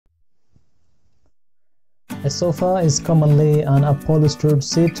A sofa is commonly an upholstered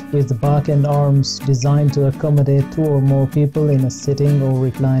seat with back and arms designed to accommodate two or more people in a sitting or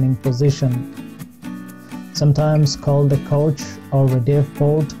reclining position. Sometimes called a couch or a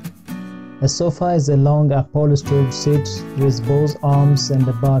default, a sofa is a long upholstered seat with both arms and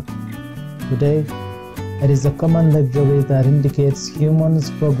a back. Today, it is a common luxury that indicates humans'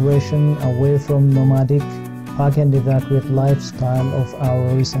 progression away from nomadic, pack and evacuate lifestyle of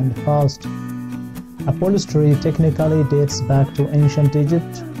our recent past. Upholstery technically dates back to ancient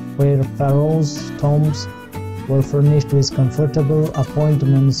Egypt, where pharaohs' tombs were furnished with comfortable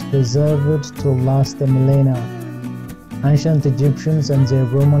appointments preserved to last the millennia. Ancient Egyptians and their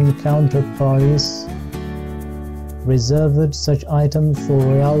Roman counterparts reserved such items for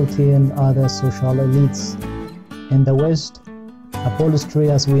royalty and other social elites. In the West,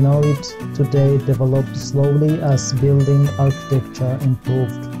 upholstery as we know it today developed slowly as building architecture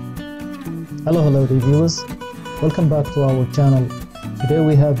improved. Hello reviewers, welcome back to our channel. Today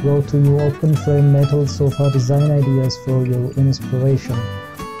we have brought to you open frame metal sofa design ideas for your inspiration.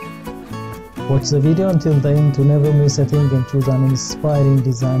 Watch the video until the end to never miss a thing and choose an inspiring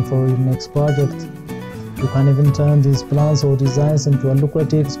design for your next project. You can even turn these plans or designs into a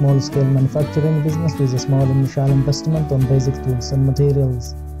lucrative small-scale manufacturing business with a small initial investment on basic tools and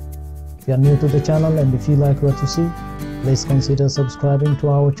materials. If you are new to the channel and if you like what you see, please consider subscribing to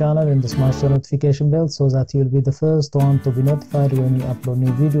our channel and smash the notification bell so that you'll be the first one to be notified when we upload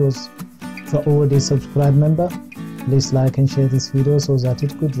new videos. If you're already a subscribed member, please like and share this video so that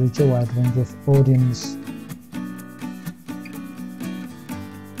it could reach a wide range of audience.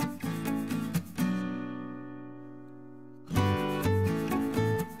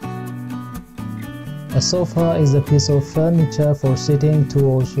 A sofa is a piece of furniture for sitting 2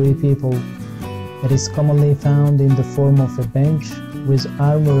 or 3 people. It is commonly found in the form of a bench with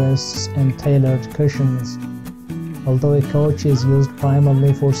armrests and tailored cushions. Although a couch is used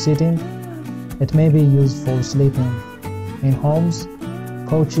primarily for sitting, it may be used for sleeping. In homes,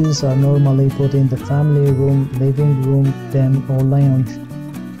 couches are normally put in the family room, living room, den or lounge.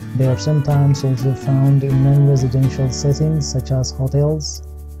 They are sometimes also found in non-residential settings such as hotels,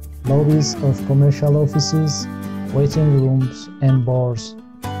 lobbies of commercial offices, waiting rooms, and bars.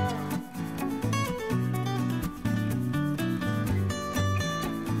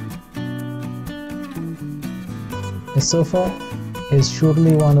 A sofa is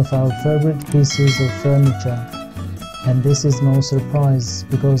surely one of our favorite pieces of furniture, and this is no surprise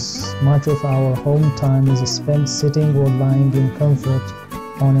because much of our home time is spent sitting or lying in comfort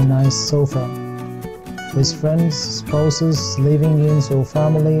on a nice sofa. With friends, spouses, living-ins or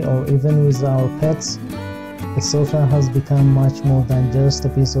family, or even with our pets, the sofa has become much more than just a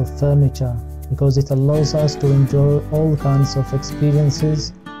piece of furniture because it allows us to enjoy all kinds of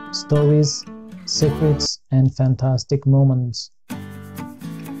experiences, stories, secrets, and fantastic moments.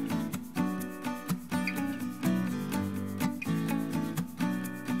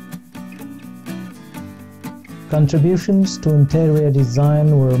 Contributions to interior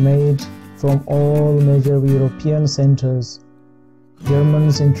design were made from all major European centers.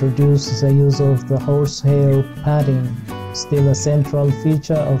 Germans introduced the use of the horsehair padding, still a central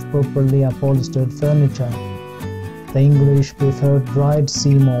feature of properly upholstered furniture. The English preferred dried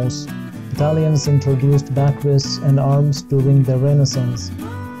sea moss. Italians introduced backrests and arms during the Renaissance.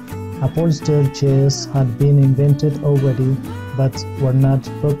 Upholstered chairs had been invented already, but were not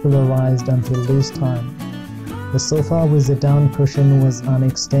popularized until this time. The sofa with the down cushion was an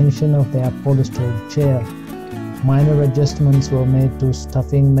extension of the upholstered chair. Minor adjustments were made to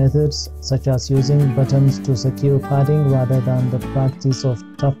stuffing methods, such as using buttons to secure padding rather than the practice of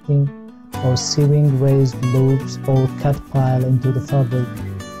tucking or sewing raised loops or cut pile into the fabric.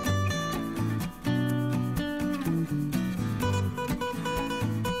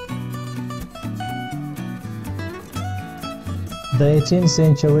 The 18th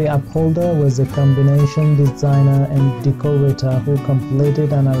century upholder was a combination designer and decorator who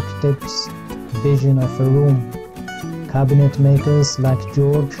completed an architect's vision of a room. Cabinet makers like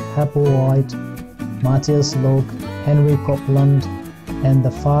George Happlewhite, Matthias Loch, Henry Copeland, and the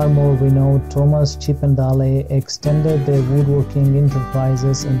far more renowned Thomas Chippendale extended their woodworking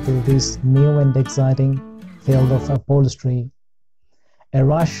enterprises into this new and exciting field of upholstery. A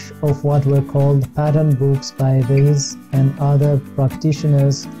rush of what were called pattern books by these and other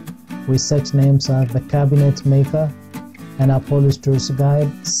practitioners with such names as The Cabinet Maker and Upholsterer's Guide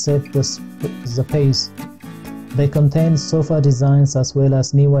set the pace. They contained sofa designs as well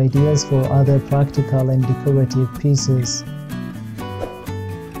as new ideas for other practical and decorative pieces.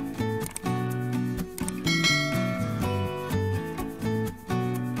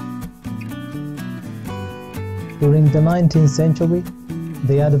 During the 19th century,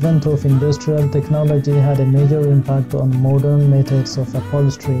 the advent of industrial technology had a major impact on modern methods of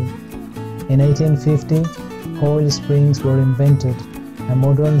upholstery. In 1850, coil springs were invented. A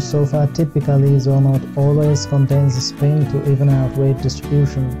modern sofa typically, though not always, contains a spring to even out weight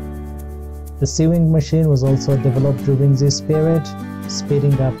distribution. The sewing machine was also developed during this period,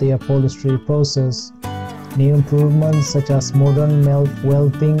 speeding up the upholstery process. New improvements such as modern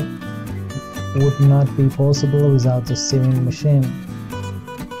welting would not be possible without the sewing machine.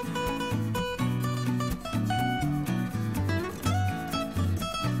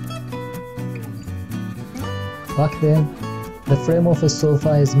 Back then, the frame of a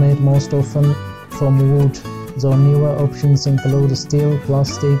sofa is made most often from wood, though newer options include steel,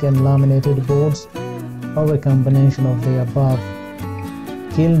 plastic, and laminated boards, or a combination of the above.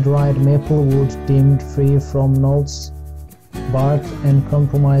 Kiln-dried maple wood deemed free from knots, bark, and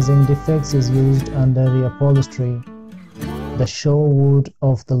compromising defects is used under the upholstery. The show wood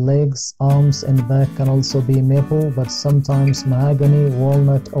of the legs, arms, and back can also be maple, but sometimes mahogany,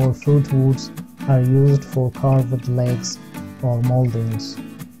 walnut, or fruit woods are used for carved legs or moldings.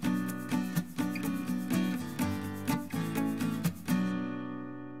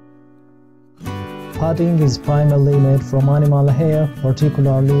 Padding is primarily made from animal hair,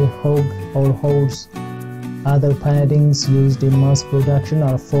 particularly hog or horse. Other paddings used in mass production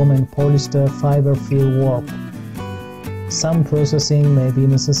are foam and polyester fiber field work. Some processing may be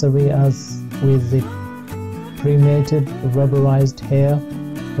necessary, as with the cremated rubberized hair,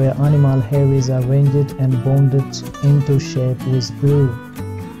 where animal hair is arranged and bonded into shape with glue.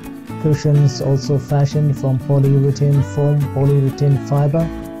 Cushions also fashioned from polyurethane foam, polyurethane fiber,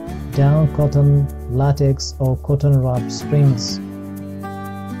 down, cotton, latex, or cotton wrapped springs.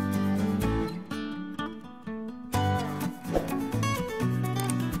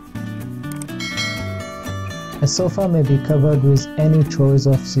 A sofa may be covered with any choice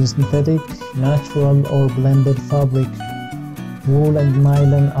of synthetic, natural, or blended fabric. Wool and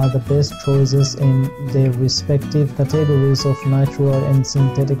nylon are the best choices in their respective categories of natural and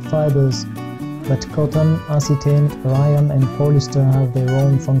synthetic fibers, but cotton, acetane, rayon, and polyester have their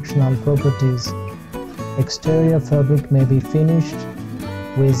own functional properties. Exterior fabric may be finished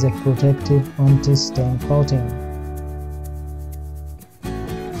with a protective anti-stain coating.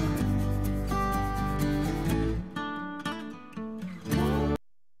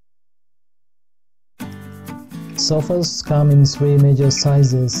 Sofas come in three major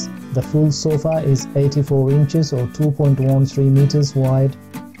sizes. The full sofa is 84 inches or 2.13 meters wide.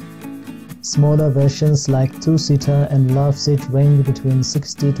 Smaller versions like two-seater and love-seat range between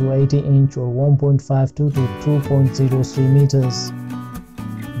 60 to 80 inch or 1.52 to 2.03 meters.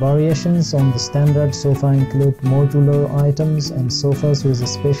 Variations on the standard sofa include modular items and sofas with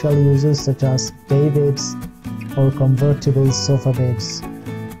special uses such as day beds or convertible sofa beds.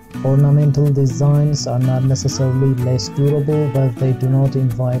 Ornamental designs are not necessarily less durable, but they do not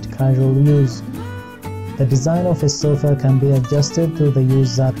invite casual use. The design of a sofa can be adjusted to the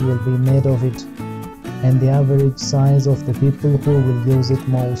use that will be made of it, and the average size of the people who will use it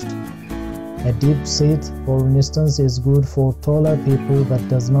most. A deep seat, for instance, is good for taller people but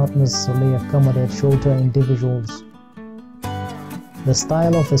does not necessarily accommodate shorter individuals. The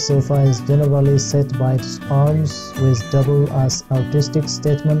style of a sofa is generally set by its arms, which double as artistic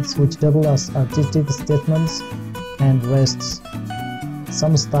statements, and rests.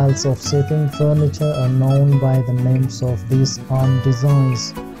 Some styles of sitting furniture are known by the names of these arm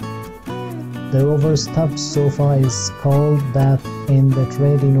designs. The overstuffed sofa is called that in the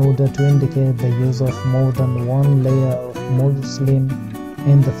trade in order to indicate the use of more than one layer of muslin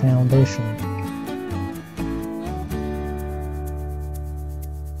in the foundation.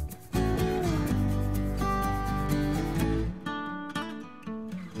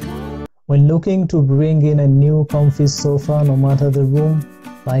 When looking to bring in a new comfy sofa, no matter the room,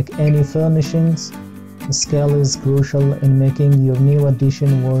 like any furnishings, scale is crucial in making your new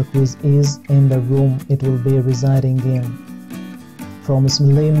addition work with ease in the room it will be residing in. From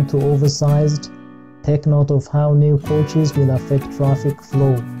slim to oversized, take note of how new coaches will affect traffic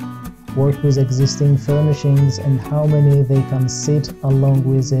flow. Work with existing furnishings and how many they can sit along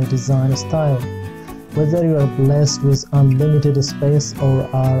with their design style. Whether you are blessed with unlimited space or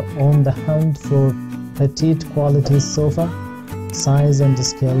are on the hunt for petite quality sofa, size and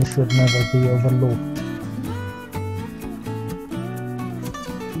scale should never be overlooked.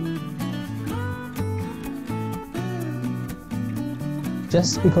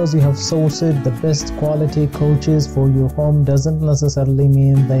 Just because you have sourced the best quality coaches for your home doesn't necessarily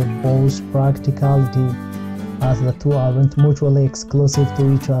mean they boast practicality, as the two aren't mutually exclusive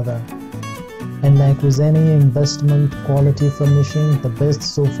to each other. And like with any investment, quality furnishing the best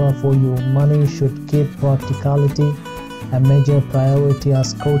sofa for your money should keep practicality a major priority,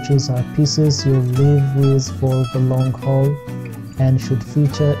 as coaches are pieces you'll live with for the long haul and should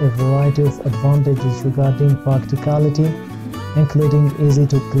feature a variety of advantages regarding practicality, including easy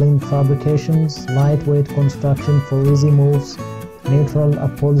to clean fabrications, lightweight construction for easy moves, neutral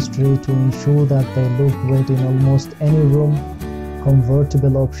upholstery to ensure that they look great in almost any room,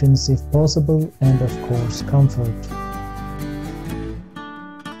 convertible options if possible, and of course comfort.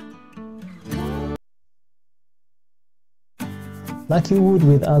 Like you would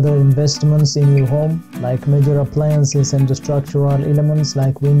with other investments in your home, like major appliances and structural elements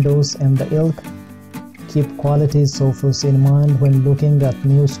like windows and the ilk, keep quality sofas in mind when looking at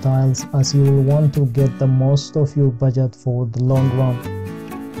new styles, as you will want to get the most of your budget for the long run.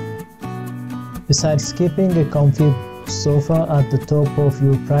 Besides keeping a comfy sofa at the top of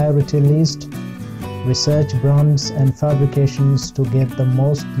your priority list, research brands and fabrications to get the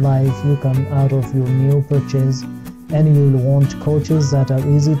most life you can out of your new purchase, and you'll want couches that are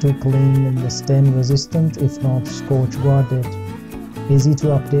easy to clean and stain resistant if not scorch guarded, easy to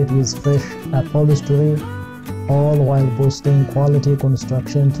update with fresh upholstery, all while boosting quality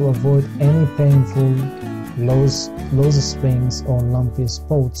construction to avoid any painful loose springs or lumpy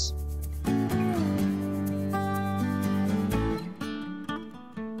spots.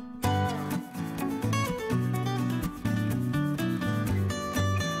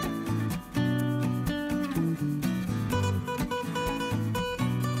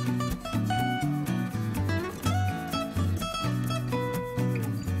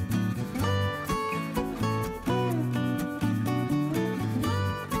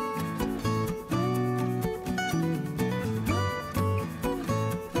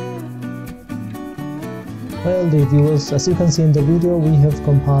 Well, dear viewers, as you can see in the video, we have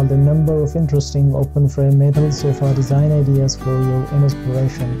compiled a number of interesting open frame metal sofa design ideas for your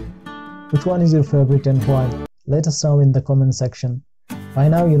inspiration. Which one is your favorite and why? Let us know in the comment section. By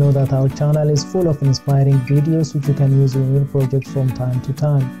now you know that our channel is full of inspiring videos which you can use in your projects from time to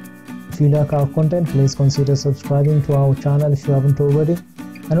time. If you like our content, please consider subscribing to our channel if you haven't already,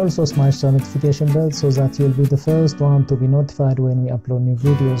 and also smash the notification bell so that you'll be the first one to be notified when we upload new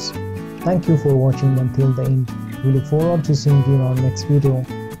videos. Thank you for watching until the end. We look forward to seeing you in our next video.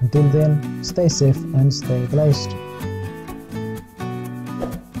 Until then, stay safe and stay blessed.